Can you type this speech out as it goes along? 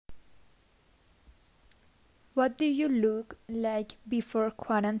What do you look like before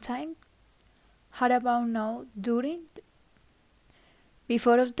quarantine? How about now during?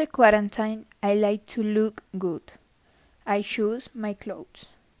 Before of the quarantine, I like to look good. I choose my clothes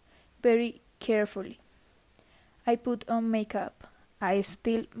very carefully. I put on makeup. I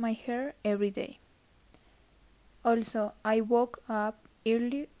style my hair every day. Also, I woke up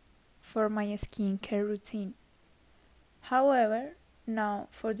early for my skincare routine. However, now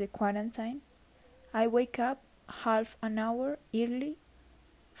for the quarantine, I wake up half an hour early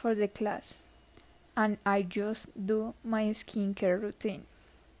for the class and I just do my skincare routine.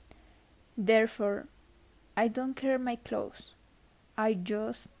 Therefore, I don't care my clothes. I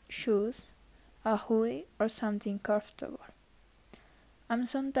just choose a hoodie or something comfortable. And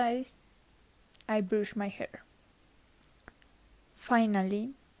sometimes I brush my hair.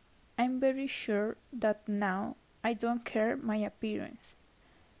 Finally, I'm very sure that now I don't care my appearance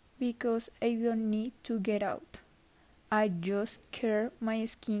because I don't need to get out. I just care my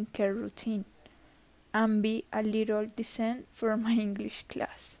skincare routine and be a little decent for my English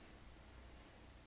class.